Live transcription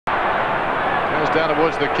down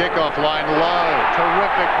towards the kickoff line. Loewe,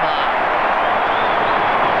 terrific mark.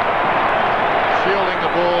 Shielding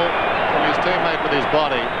the ball from his teammate with his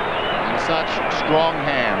body. And such strong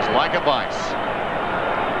hands, like a vice.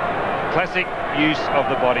 Classic use of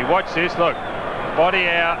the body. Watch this, look. Body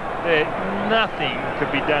out there. Nothing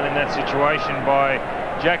could be done in that situation by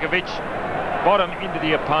Djokovic. Bottom into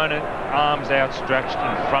the opponent, arms outstretched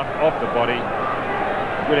in front of the body.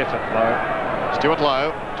 Good effort, Loewe. Stewart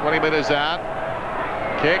Loewe, 20 metres out.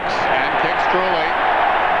 Kicks, and kicks truly.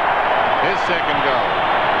 His second goal.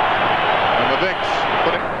 And the Vicks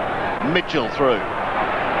put it. Mitchell through.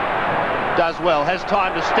 Does well, has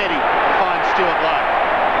time to steady and find Stewart Loewe.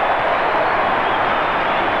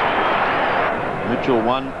 Mitchell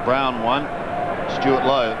 1, Brown 1. Stewart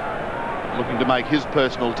Loewe looking to make his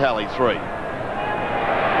personal tally 3.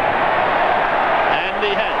 And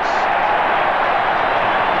he has.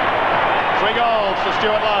 3 goals for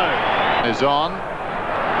Stewart Loewe. Is on.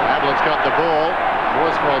 Ablett's got the ball.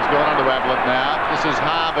 Worsfold's gone onto Ablett now. This is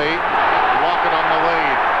Harvey. Lockett on the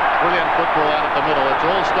lead. Brilliant football out of the middle. It's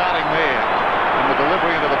all starting there. And the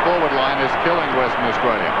delivery into the forward line is killing Western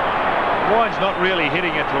Australia. Wine's not really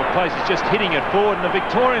hitting it to a place, it's just hitting it forward, and the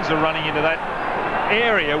Victorians are running into that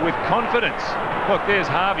area with confidence. Look, there's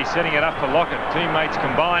Harvey setting it up for Lockett. Teammates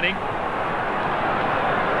combining.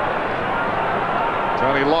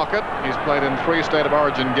 Tony Lockett, he's played in 3 State of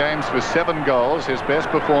Origin games for 7 goals. His best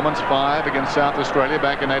performance 5 against South Australia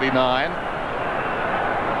back in '89.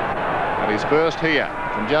 And he's first here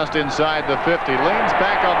from just inside the 50. Leans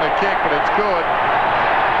back on the kick, but it's good.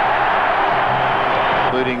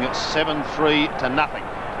 Including 7-3 to nothing.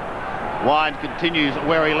 Wine continues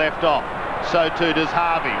where he left off. So too does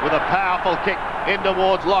Harvey with a powerful kick in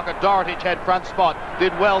towards Lockett. Dorotic had front spot,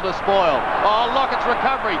 did well to spoil. Oh, Lockett's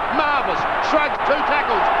recovery, marvellous. Shrugs 2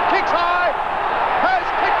 tackles, kicks high, has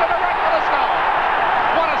kicked a miraculous goal.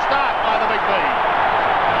 What a start by the Big B.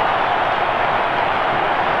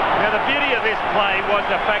 Now the beauty of this play was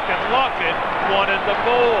the fact that Lockett wanted the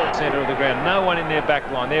ball. Centre of the ground, no one in their back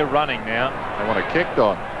line. They're running now. They want it kicked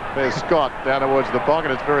on. There's Scott down towards the pocket.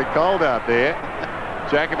 It's very cold out there.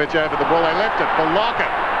 Djokovic over the ball. They left it for Lockett.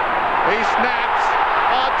 He snaps.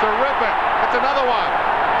 Oh, terrific. It's another one.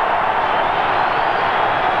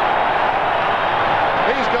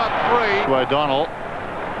 He's got 3. O'Donnell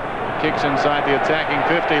kicks inside the attacking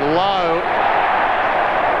 50. Low.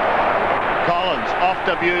 Collins off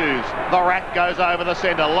to Buse. The rat goes over the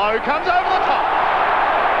centre. Lowe comes over the top.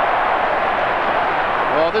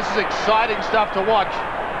 Well, this is exciting stuff to watch.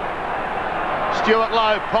 Stewart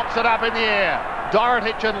Loewe pops it up in the air.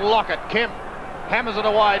 Dorotic and Lockett. Kemp hammers it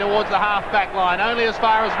away towards the half-back line, only as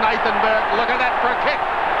far as Nathan Burke. Look at that for a kick.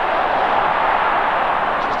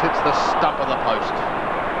 Just hits the stump of the post.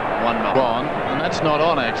 1-0. Gone, and that's not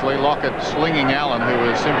on actually. Lockett slinging Allen, who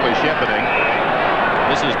was simply shepherding.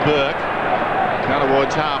 This is Burke. Now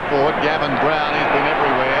towards half forward. Gavin Brown, he's been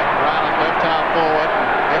everywhere. Brown at left half forward.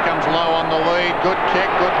 Here comes Lowe on the lead. Good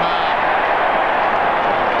kick, good mark.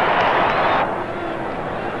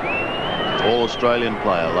 All-Australian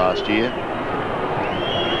player last year.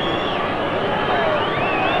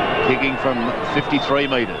 Kicking from 53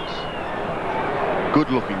 metres.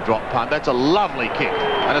 Good-looking drop punt. That's a lovely kick,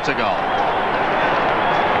 and it's a goal.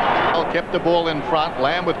 Well, kept the ball in front.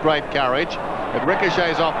 Lamb with great courage. It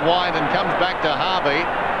ricochets off wide and comes back to Harvey.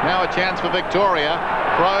 Now a chance for Victoria.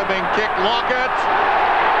 Probing kick. Lockett.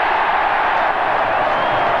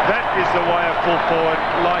 That is the way a full forward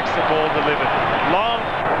likes the ball delivered. Long.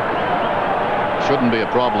 Shouldn't be a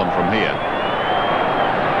problem from here.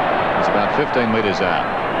 It's about 15 metres out.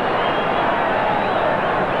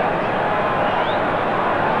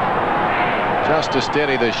 Just to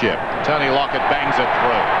steady the ship. Tony Lockett bangs it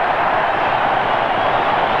through.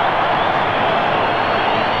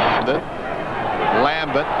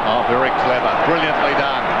 Lambert, oh, very clever, brilliantly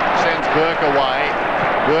done. Sends Burke away.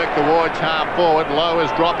 Burke towards half forward. Lowe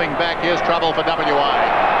is dropping back. Here's trouble for WA.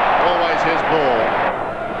 Always his ball.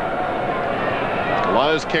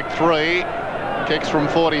 Lowe's kick 3. Kicks from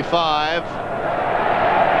 45.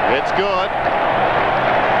 It's good.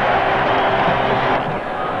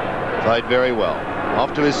 Played very well.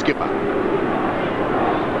 Off to his skipper.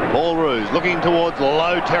 Paul Roos looking towards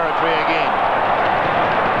low territory again.